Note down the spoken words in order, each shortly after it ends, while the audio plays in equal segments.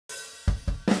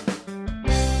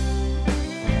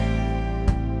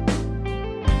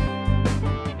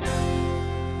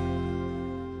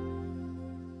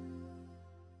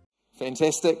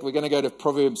Fantastic. We're going to go to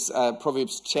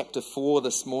Proverbs chapter 4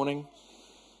 this morning.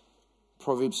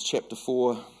 Proverbs chapter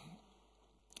 4.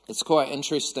 It's quite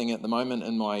interesting at the moment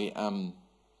in my, and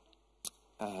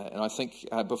I think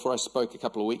before I spoke a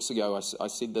couple of weeks ago, I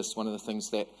said this, one of the things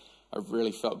that I've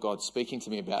really felt God speaking to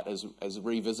me about is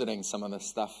revisiting some of the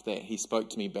stuff that he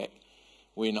spoke to me back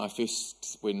when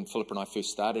Philip and I first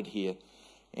started here.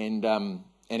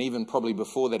 And even probably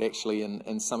before that, actually,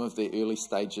 in some of the early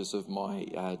stages of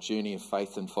my journey of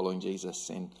faith and following Jesus.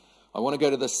 And I want to go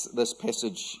to this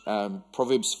passage,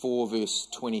 Proverbs 4, verse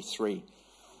 23.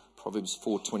 Proverbs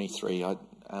 4:23.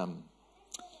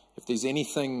 If there's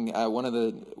anything, one of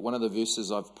the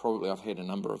verses I've had a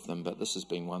number of them, but this has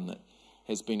been one that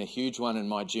has been a huge one in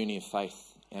my journey of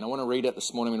faith. And I want to read it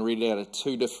this morning. I'm going to read it out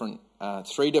of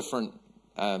three different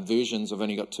versions. I've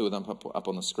only got two of them up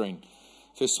on the screen.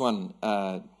 First one,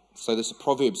 so this is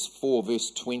Proverbs 4,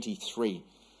 verse 23.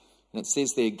 And it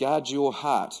says there, guard your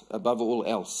heart above all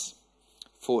else,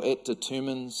 for it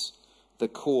determines the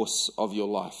course of your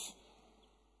life.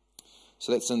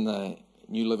 So that's in the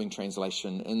New Living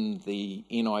Translation. In the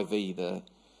NIV, the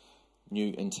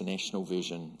New International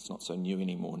Version, it's not so new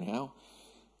anymore now.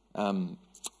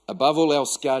 Above all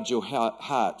else, guard your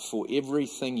heart, for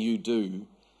everything you do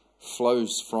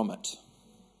flows from it.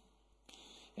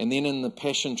 And then in the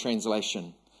Passion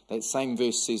Translation, that same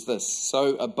verse says this,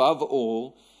 so above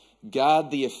all, guard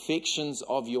the affections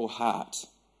of your heart,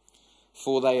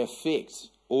 for they affect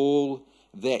all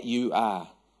that you are.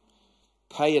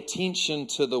 Pay attention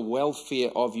to the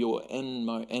welfare of your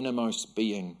innermost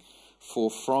being, for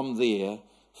from there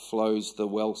flows the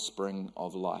wellspring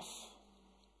of life.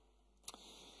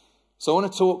 So I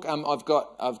want to talk,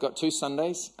 I've got 2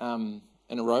 Sundays in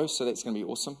a row, so that's going to be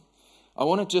awesome. I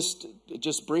want to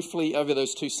just briefly, over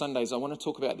those 2 Sundays, I want to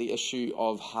talk about the issue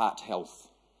of heart health.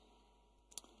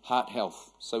 Heart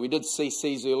health. So we did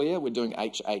CCs earlier, we're doing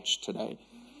HH today.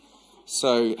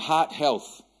 So heart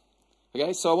health.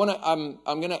 Okay, so I'm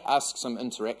going to ask some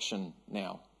interaction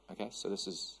now. Okay, so this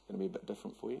is going to be a bit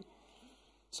different for you.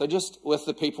 So just with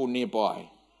the people nearby,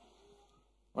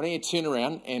 why don't you turn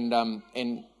around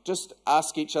and just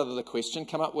ask each other the question.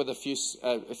 Come up with a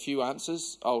few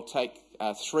answers. I'll take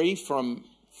 3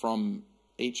 from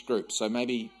each group. So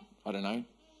maybe, I don't know.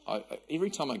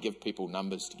 Every time I give people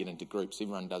numbers to get into groups,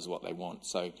 everyone does what they want.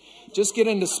 So just get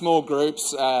into small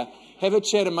groups, have a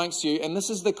chat amongst you, and this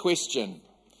is the question.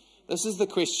 This is the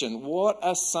question. What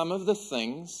are some of the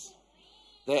things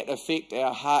that affect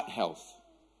our heart health?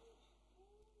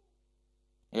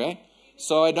 Okay?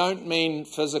 So I don't mean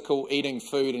physical eating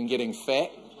food and getting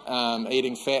fat,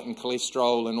 eating fat and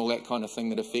cholesterol and all that kind of thing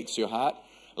that affects your heart,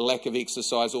 lack of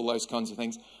exercise, all those kinds of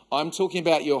things. I'm talking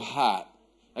about your heart.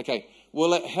 Okay.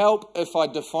 Will it help if I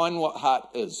define what heart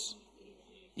is?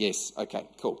 Yes. Okay,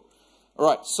 cool. All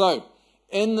right. So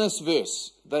in this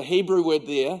verse, the Hebrew word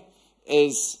there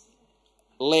is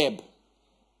leb.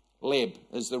 Leb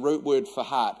is the root word for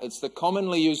heart. It's the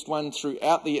commonly used one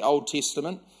throughout the Old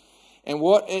Testament. And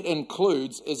what it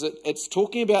includes is it's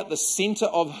talking about the center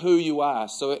of who you are.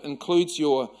 So it includes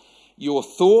your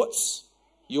thoughts,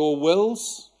 your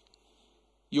wills,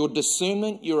 your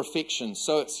discernment, your affections.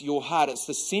 So it's your heart. It's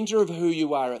the center of who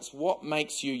you are. It's what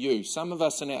makes you you. Some of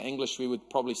us in our English, we would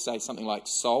probably say something like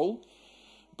soul.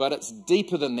 But it's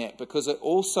deeper than that because it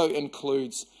also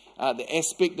includes the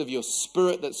aspect of your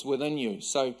spirit that's within you.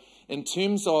 So in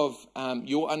terms of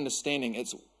your understanding,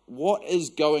 it's what is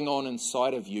going on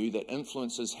inside of you that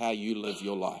influences how you live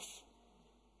your life.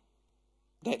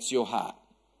 That's your heart.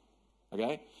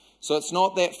 Okay? So it's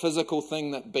not that physical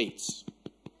thing that beats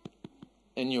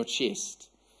in your chest.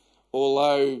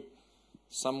 Although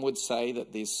some would say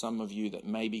that there's some of you that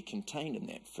may be contained in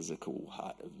that physical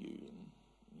heart of you.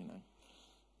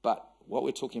 But what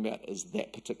we're talking about is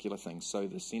that particular thing. So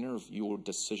the center of your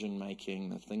decision making,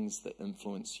 the things that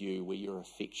influence you, where your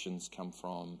affections come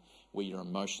from, where your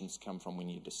emotions come from, when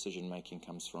your decision making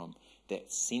comes from,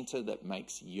 that center that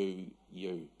makes you,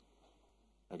 you.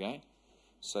 Okay?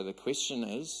 So the question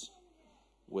is,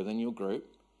 within your group,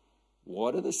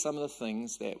 what are some of the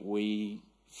things that we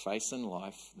face in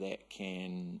life that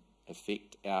can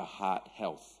affect our heart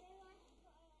health?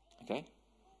 Okay?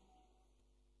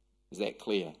 Is that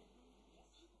clear?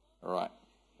 All right.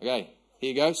 Okay, here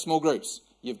you go, small groups.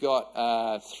 You've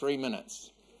got 3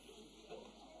 minutes.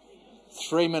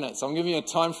 3 minutes. I'm giving you a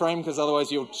time frame because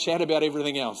otherwise you'll chat about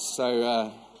everything else.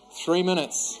 So 3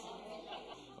 minutes.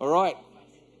 All right.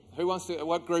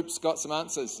 What group's got some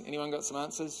answers? Anyone got some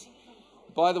answers?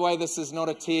 By the way, this is not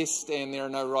a test and there are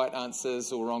no right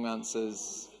answers or wrong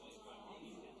answers.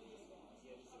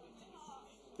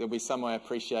 there'll be some I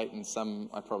appreciate and some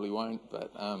I probably won't,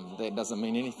 but that doesn't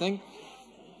mean anything.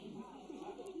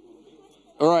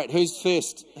 All right, who's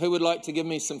first? Who would like to give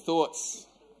me some thoughts?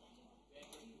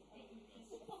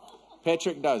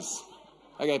 Patrick does.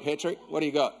 Okay, Patrick, what do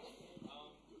you got?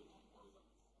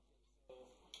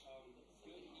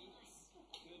 Good eats,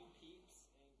 good peeps,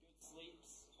 and good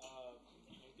sleeps,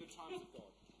 and good times with God.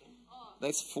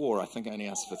 That's 4. I think I only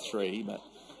asked for 3, but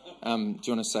do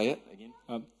you want to say it again?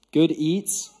 Good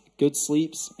eats, good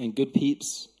sleeps, and good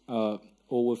peeps, all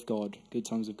with God. Good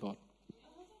times with God.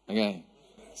 Okay,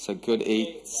 so good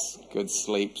eats, good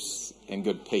sleeps, and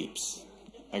good peeps.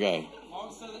 Okay.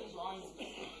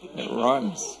 It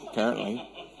rhymes, apparently.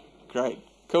 Great.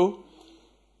 Cool.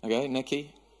 Okay,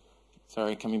 Nikki.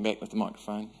 Sorry, coming back with the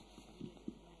microphone.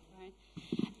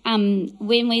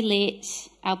 When we let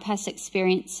our past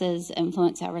experiences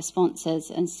influence our responses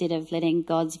instead of letting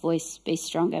God's voice be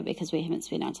stronger because we haven't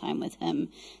spent our time with him,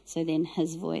 so then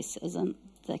his voice isn't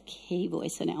the key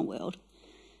voice in our world.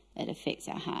 It affects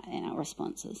our heart and our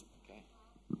responses. Okay.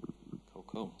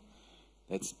 Cool.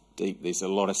 That's deep. There's a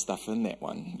lot of stuff in that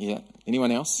one. Yeah.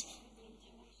 Anyone else?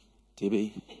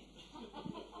 Debbie?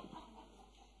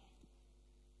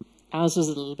 Ours was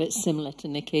a little bit similar to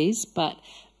Nikki's, but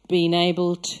being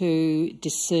able to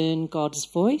discern God's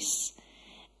voice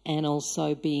and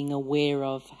also being aware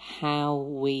of how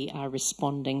we are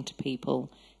responding to people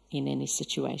in any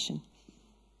situation.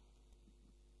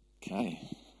 Okay.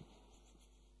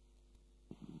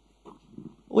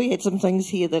 We had some things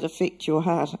here that affect your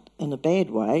heart in a bad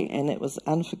way, and it was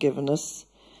unforgiveness,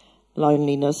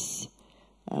 loneliness,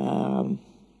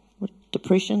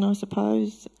 depression, I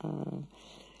suppose.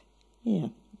 Yeah.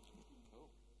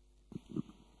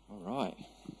 All right.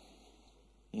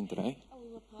 Andre?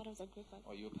 We were part of the group.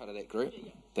 Oh, you were part of that group?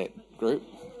 That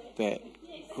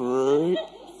group?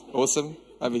 Awesome.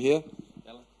 Over here.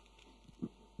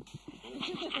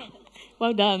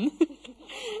 Well done.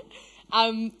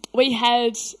 We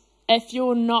had, if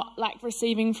you're not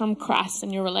receiving from Christ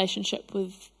in your relationship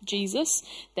with Jesus,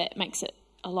 that makes it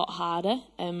a lot harder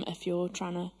if you're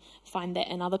trying to find that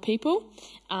in other people.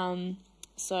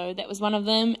 So that was one of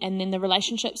them. And then the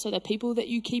relationships, so the people that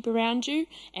you keep around you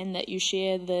and that you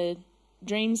share the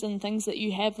dreams and things that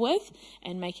you have with,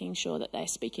 and making sure that they're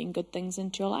speaking good things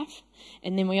into your life.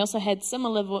 And then we also had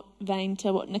similar vein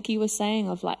to what Nikki was saying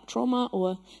of trauma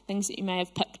or things that you may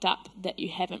have picked up that you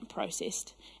haven't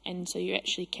processed, and so you're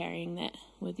actually carrying that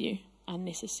with you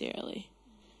unnecessarily.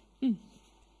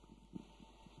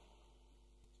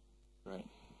 Great.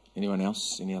 Anyone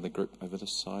else? Any other group over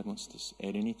this side wants to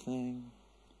add anything?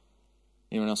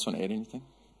 Anyone else want to add anything?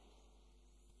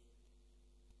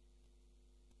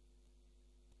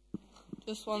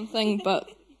 Just one thing, but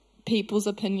people's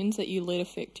opinions that you let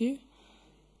affect you.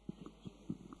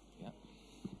 Yeah.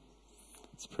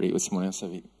 It's pretty. Was someone else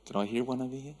over here? Did I hear one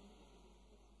over here?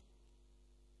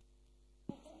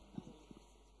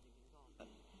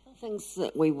 Things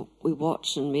that we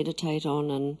watch and meditate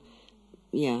on, and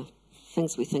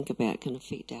things we think about can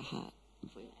affect our heart.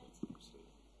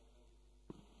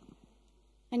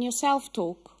 And your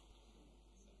self-talk.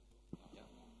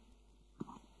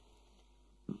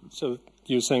 So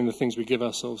you're saying the things we give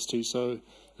ourselves to. So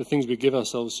the things we give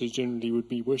ourselves to generally would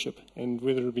be worship, and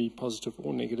whether it be positive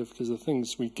or negative, because the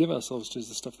things we give ourselves to is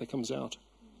the stuff that comes out.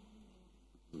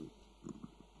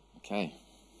 Okay.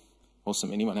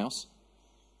 Awesome. Anyone else?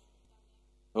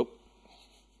 Oh.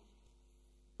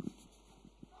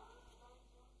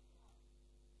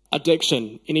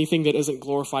 Addiction. Anything that isn't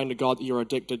glorifying to God that you're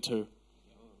addicted to.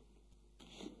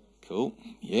 Cool.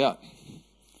 Yeah.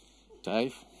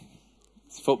 Dave?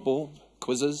 It's football,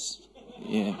 quizzes.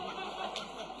 Yeah.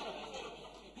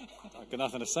 I've got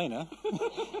nothing to say now.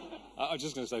 I was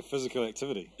just going to say physical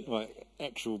activity, like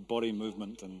actual body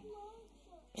movement and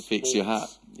affects your heart.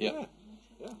 Yep.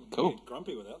 Yeah. Cool.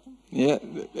 Grumpy without them. Yeah,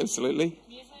 absolutely.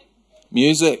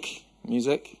 Music.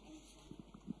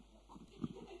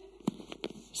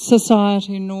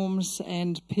 Society norms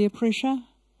and peer pressure.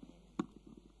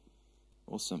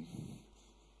 Awesome.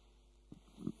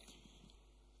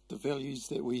 The values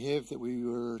that we have, that we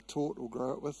were taught or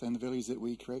grow up with, and the values that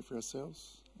we create for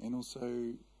ourselves, and also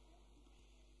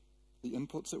the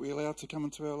inputs that we allow to come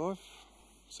into our life,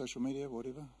 social media,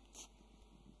 whatever.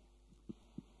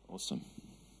 Awesome.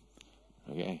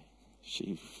 Okay,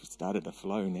 she started to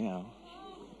flow now.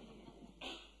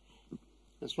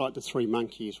 It's like the 3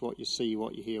 monkeys: what you see,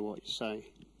 what you hear, what you say.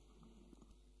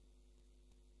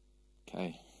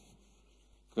 Okay.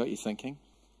 Got you thinking?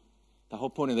 The whole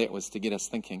point of that was to get us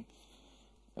thinking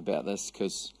about this,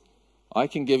 because I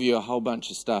can give you a whole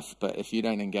bunch of stuff, but if you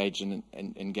don't engage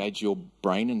engage your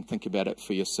brain and think about it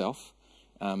for yourself,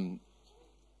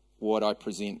 what I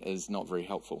present is not very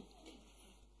helpful,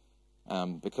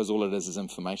 because all it is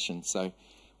information. So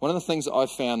one of the things that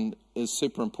I've found is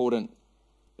super important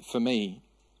for me,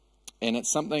 and it's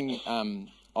something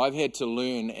I've had to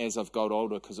learn as I've got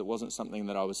older, because it wasn't something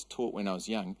that I was taught when I was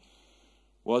young,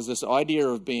 was this idea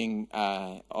of being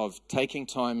of taking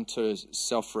time to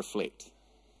self-reflect.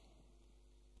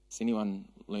 Has anyone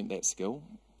learnt that skill,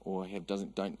 or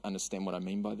don't understand what I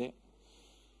mean by that?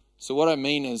 So what I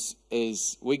mean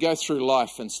is we go through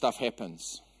life and stuff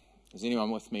happens. Is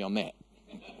anyone with me on that?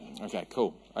 Okay,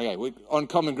 cool. Okay, we're on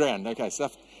common ground. Okay,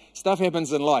 stuff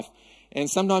happens in life. And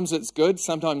sometimes it's good,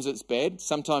 sometimes it's bad,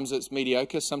 sometimes it's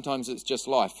mediocre, sometimes it's just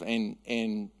life.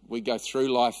 And we go through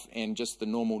life and just the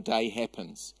normal day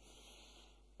happens.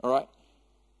 All right?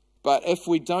 But if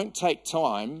we don't take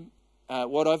time,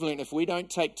 what I've learned, if we don't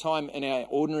take time in our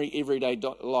ordinary everyday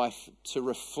life to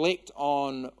reflect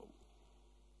on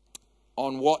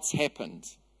what's happened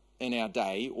in our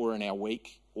day or in our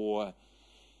week, or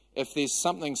if there's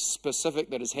something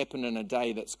specific that has happened in a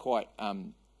day that's quite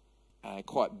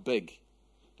big,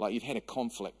 like you've had a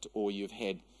conflict, or you've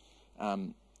had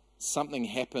something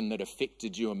happen that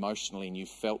affected you emotionally and you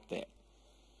felt that.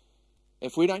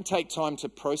 If we don't take time to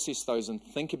process those and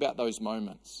think about those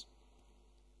moments,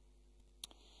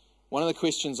 one of the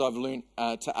questions I've learned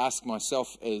to ask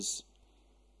myself is,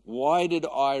 why did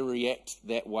I react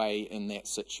that way in that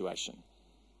situation?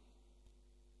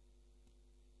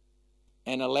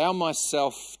 And allow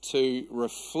myself to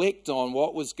reflect on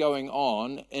what was going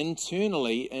on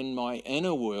internally in my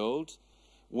inner world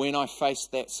when I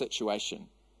faced that situation.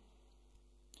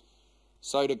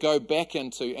 So to go back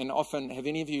into, and often, have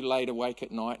any of you laid awake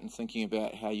at night and thinking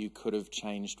about how you could have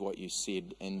changed what you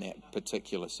said in that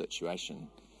particular situation?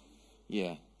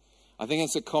 Yeah. I think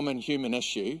it's a common human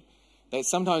issue that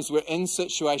sometimes we're in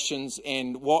situations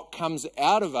and what comes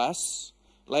out of us,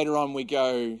 later on we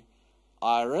go,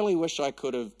 I really wish I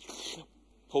could have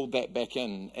pulled that back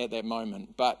in at that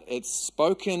moment. But it's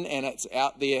spoken and it's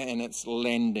out there and it's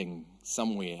landing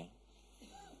somewhere.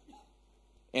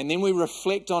 And then we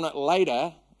reflect on it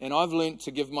later, and I've learned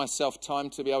to give myself time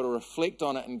to be able to reflect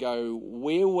on it and go,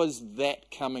 where was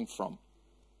that coming from?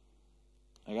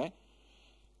 Okay?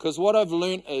 Because what I've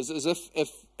learned is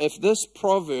if this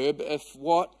proverb, if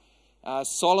what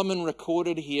Solomon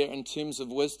recorded here in terms of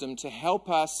wisdom to help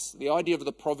us, the idea of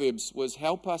the Proverbs was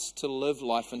help us to live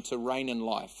life and to reign in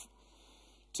life.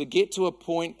 To get to a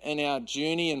point in our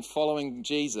journey in following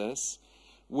Jesus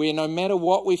where no matter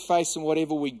what we face and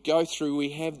whatever we go through, we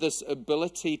have this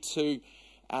ability to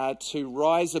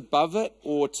rise above it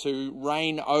or to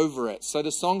reign over it. So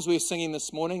the songs we were singing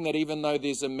this morning, that even though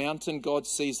there's a mountain, God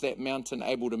sees that mountain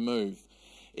able to move.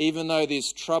 Even though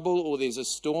there's trouble or there's a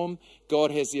storm,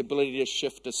 God has the ability to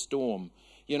shift a storm.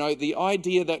 You know, the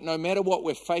idea that no matter what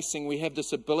we're facing, we have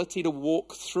this ability to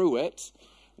walk through it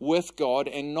with God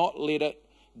and not let it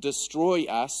destroy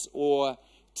us or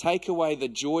take away the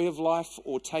joy of life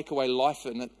or take away life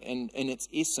in its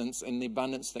essence and the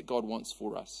abundance that God wants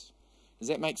for us. Does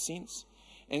that make sense?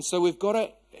 And so we've got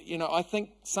to, I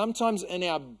think sometimes in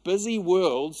our busy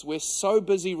worlds, we're so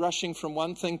busy rushing from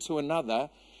one thing to another,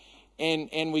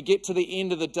 and we get to the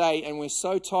end of the day and we're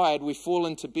so tired we fall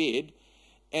into bed,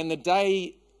 and the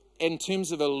day in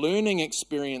terms of a learning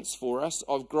experience for us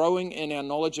of growing in our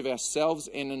knowledge of ourselves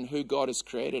and in who God has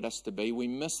created us to be, we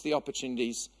miss the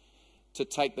opportunities to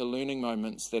take the learning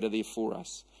moments that are there for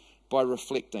us by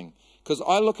reflecting. Because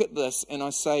I look at this and I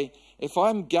say, if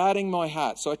I'm guarding my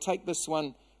heart, so I take this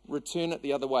one, return it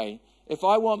the other way. If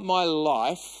I want my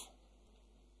life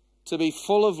to be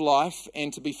full of life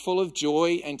and to be full of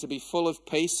joy and to be full of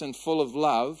peace and full of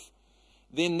love,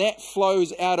 then that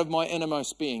flows out of my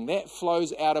innermost being. That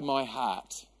flows out of my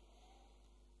heart.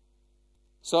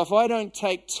 So if I don't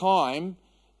take time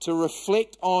to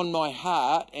reflect on my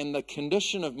heart and the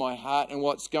condition of my heart and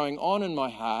what's going on in my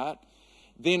heart,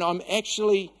 then I'm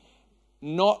actually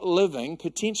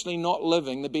potentially not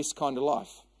living the best kind of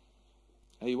life.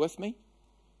 Are you with me?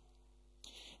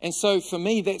 And so for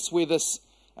me, that's where this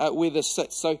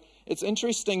sits. So it's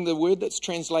interesting, the word that's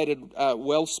translated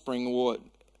wellspring or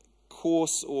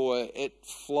course, or it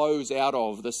flows out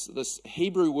of, this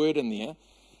Hebrew word in there,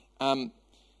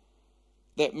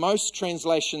 that most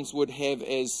translations would have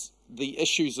as the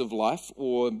issues of life,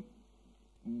 or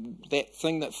that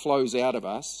thing that flows out of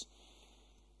us,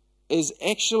 is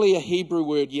actually a Hebrew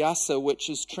word, yasa, which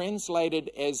is translated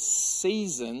as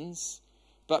seasons,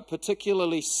 but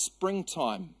particularly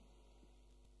springtime.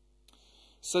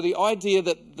 So the idea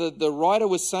that the writer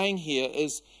was saying here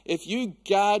is, if you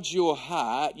guard your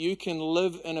heart, you can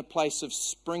live in a place of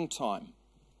springtime.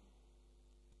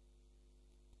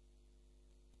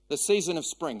 The season of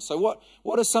spring. So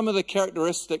what are some of the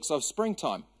characteristics of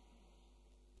springtime?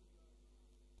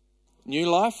 New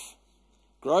life,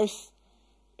 growth.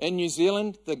 In New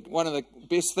Zealand, one of the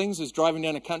best things is driving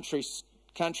down a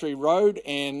country road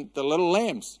and the little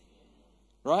lambs,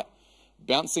 right?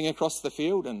 Bouncing across the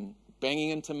field and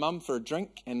banging into mum for a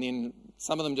drink, and then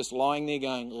some of them just lying there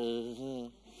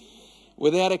going,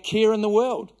 without a care in the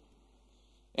world.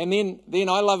 And then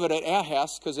I love it at our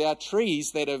house, because our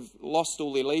trees that have lost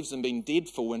all their leaves and been dead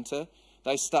for winter,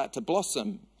 they start to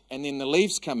blossom, and then the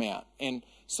leaves come out. And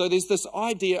so there's this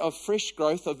idea of fresh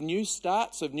growth, of new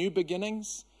starts, of new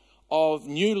beginnings, of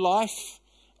new life,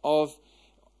 of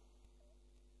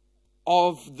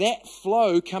that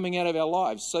flow coming out of our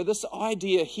lives. So this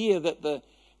idea here that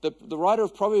the writer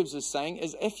of Proverbs is saying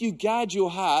is, if you guard your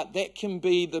heart, that can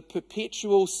be the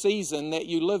perpetual season that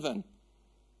you live in,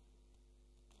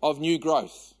 of new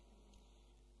growth,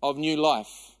 of new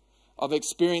life, of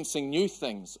experiencing new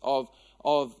things, of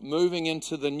moving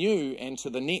into the new and to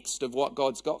the next of what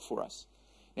God's got for us.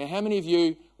 Now, how many of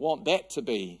you want that to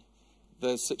be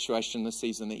the situation, the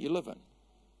season that you live in?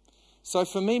 So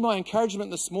for me, my encouragement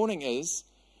this morning is,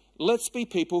 let's be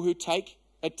people who pay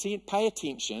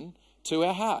attention to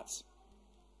our hearts.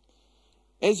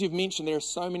 As you've mentioned, there are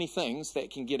so many things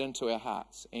that can get into our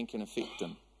hearts and can affect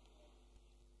them.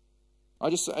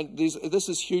 This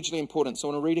is hugely important, so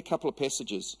I want to read a couple of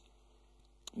passages.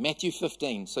 Matthew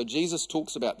 15. So Jesus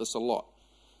talks about this a lot.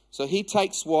 So he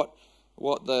takes what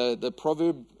the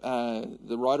proverb,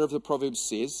 the writer of the Proverbs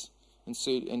says,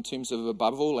 in terms of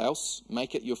above all else,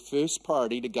 make it your first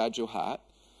priority to guard your heart,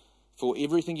 for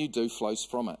everything you do flows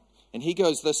from it. And he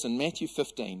goes this in Matthew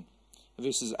 15,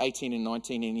 verses 18 and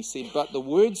 19, and he said, but the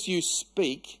words you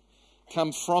speak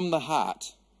come from the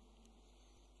heart.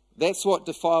 That's what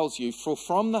defiles you. For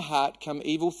from the heart come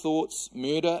evil thoughts,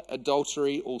 murder,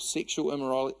 adultery, all sexual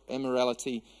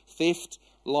immorality, theft,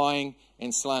 lying,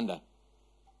 and slander.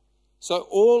 So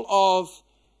all of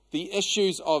the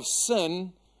issues of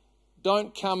sin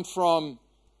don't come from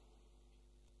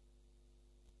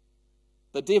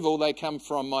the devil, they come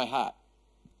from my heart.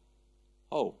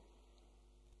 Oh.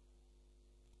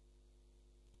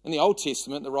 In the Old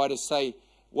Testament, the writers say,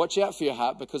 watch out for your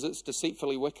heart, because it's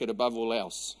deceitfully wicked above all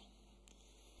else.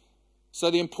 So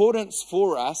the importance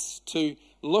for us to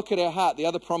look at our heart, the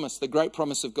other promise, the great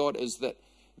promise of God, is that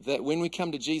when we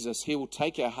come to Jesus, he will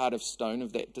take our heart of stone,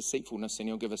 of that deceitfulness, and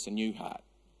he'll give us a new heart.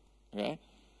 Okay?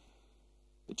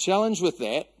 The challenge with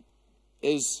that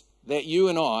is that you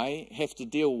and I have to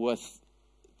deal with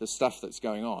the stuff that's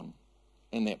going on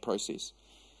in that process.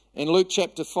 In Luke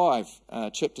chapter 6,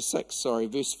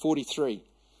 verse 43,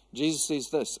 Jesus says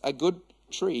this, a good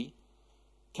tree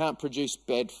can't produce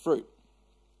bad fruit,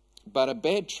 but a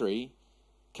bad tree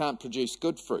can't produce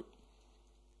good fruit.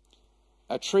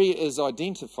 A tree is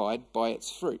identified by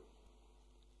its fruit.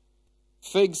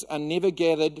 Figs are never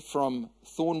gathered from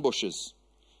thorn bushes,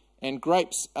 and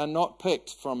grapes are not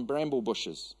picked from bramble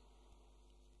bushes.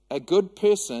 A good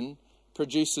person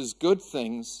produces good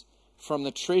things from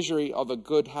the treasury of a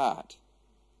good heart,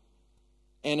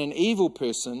 and an evil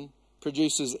person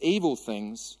produces evil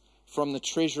things from the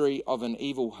treasury of an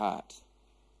evil heart.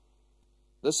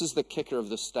 This is the kicker of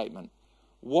this statement.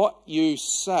 What you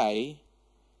say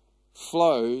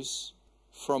flows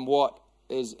from what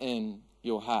is in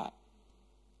your heart.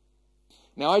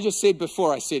 Now, I just said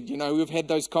before, we've had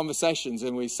those conversations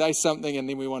and we say something and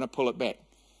then we want to pull it back.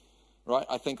 Right?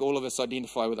 I think all of us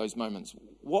identify with those moments.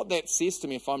 What that says to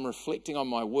me, if I'm reflecting on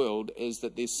my world, is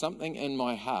that there's something in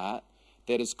my heart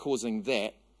that is causing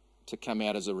that to come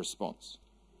out as a response.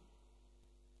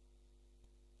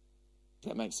 Does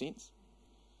that make sense?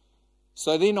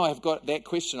 So then I've got that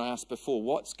question I asked before.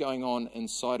 What's going on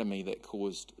inside of me that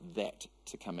caused that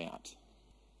to come out?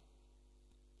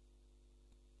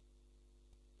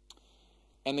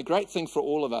 And the great thing for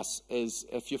all of us is,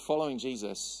 if you're following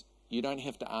Jesus, you don't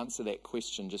have to answer that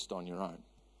question just on your own.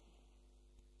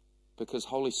 Because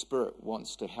Holy Spirit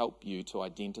wants to help you to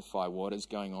identify what is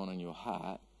going on in your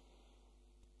heart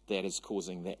that is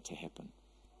causing that to happen.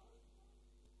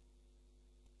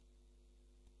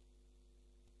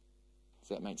 Does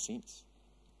that make sense?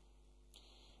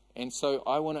 And so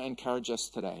I want to encourage us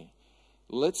today.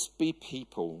 Let's be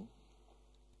people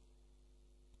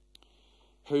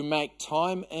who make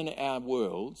time in our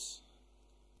worlds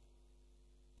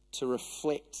to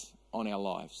reflect on our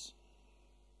lives.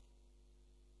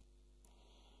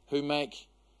 Who make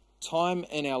time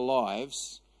in our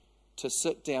lives to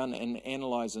sit down and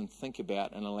analyze and think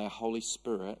about and allow Holy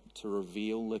Spirit to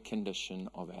reveal the condition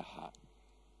of our heart.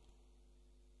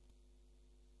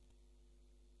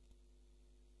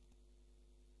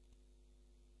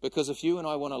 Because if you and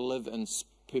I want to live in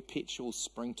perpetual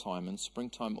springtime, and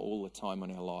springtime all the time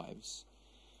in our lives,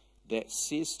 that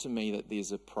says to me that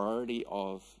there's a priority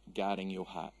of guarding your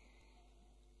heart.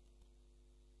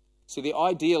 See, the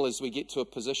ideal is we get to a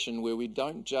position where we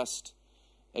don't just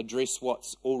address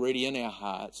what's already in our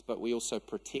hearts, but we also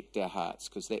protect our hearts,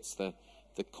 because that's the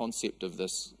concept of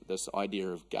this idea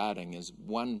of guarding is,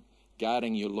 one,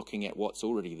 guarding, you're looking at what's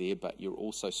already there, but you're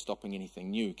also stopping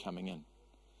anything new coming in.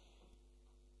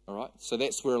 All right? So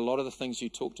that's where a lot of the things you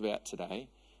talked about today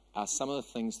are some of the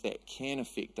things that can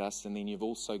affect us, and then you've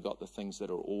also got the things that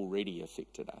are already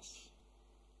affected us.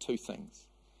 Two things.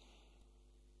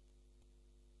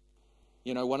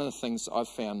 You know, one of the things I've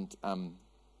found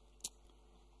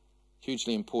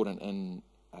hugely important in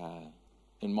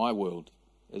my world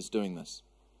is doing this.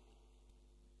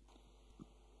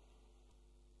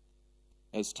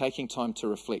 Is taking time to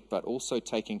reflect, but also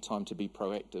taking time to be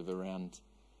proactive around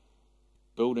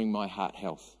building my heart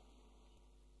health.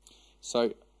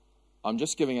 So I'm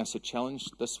just giving us a challenge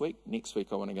this week. Next week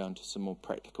I want to go into some more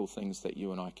practical things that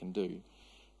you and I can do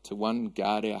to, one,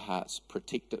 guard our hearts,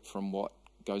 protect it from what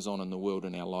goes on in the world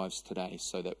in our lives today,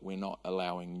 so that we're not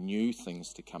allowing new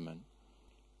things to come in.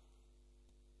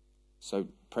 So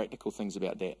practical things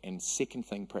about that. And second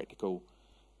thing practical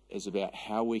is about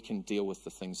how we can deal with the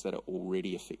things that are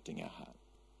already affecting our heart.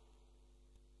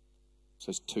 So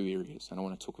there's two areas, and I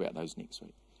want to talk about those next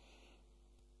week.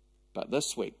 But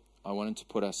this week, I wanted to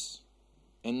put us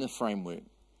in the framework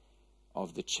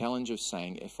of the challenge of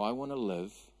saying, if I want to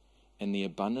live in the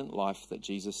abundant life that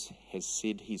Jesus has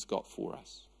said he's got for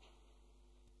us,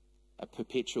 a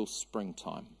perpetual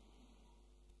springtime,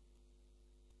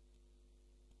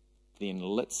 then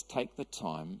let's take the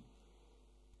time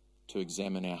to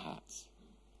examine our hearts,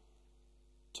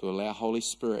 to allow Holy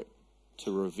Spirit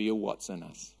to reveal what's in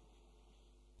us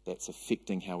that's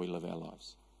affecting how we live our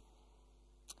lives.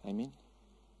 Amen?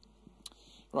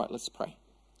 Right, let's pray.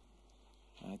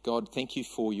 God, thank you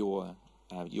for your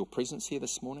presence here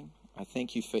this morning. I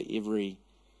thank you for every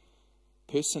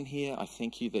person here. I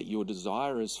thank you that your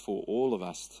desire is for all of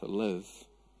us to live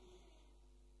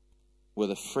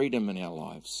with a freedom in our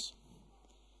lives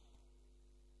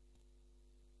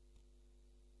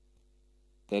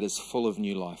that is full of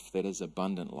new life, that is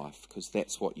abundant life, because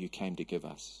that's what you came to give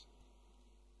us.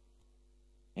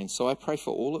 And so I pray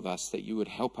for all of us that you would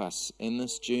help us in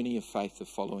this journey of faith of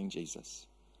following Jesus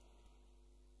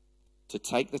to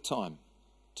take the time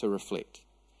to reflect,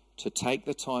 to take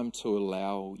the time to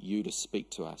allow you to speak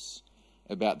to us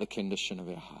about the condition of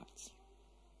our hearts.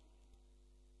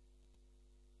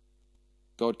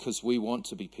 God, because we want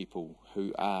to be people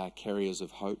who are carriers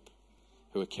of hope,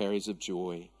 who are carriers of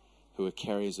joy, who are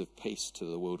carriers of peace to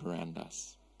the world around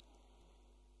us.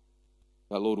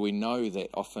 But Lord, we know that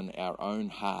often our own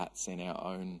hearts and our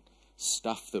own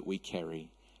stuff that we carry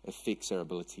affects our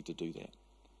ability to do that.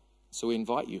 So we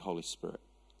invite you, Holy Spirit,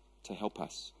 to help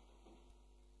us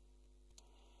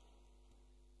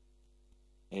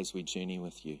as we journey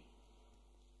with you.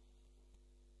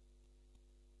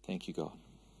 Thank you, God.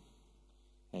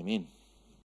 Amen.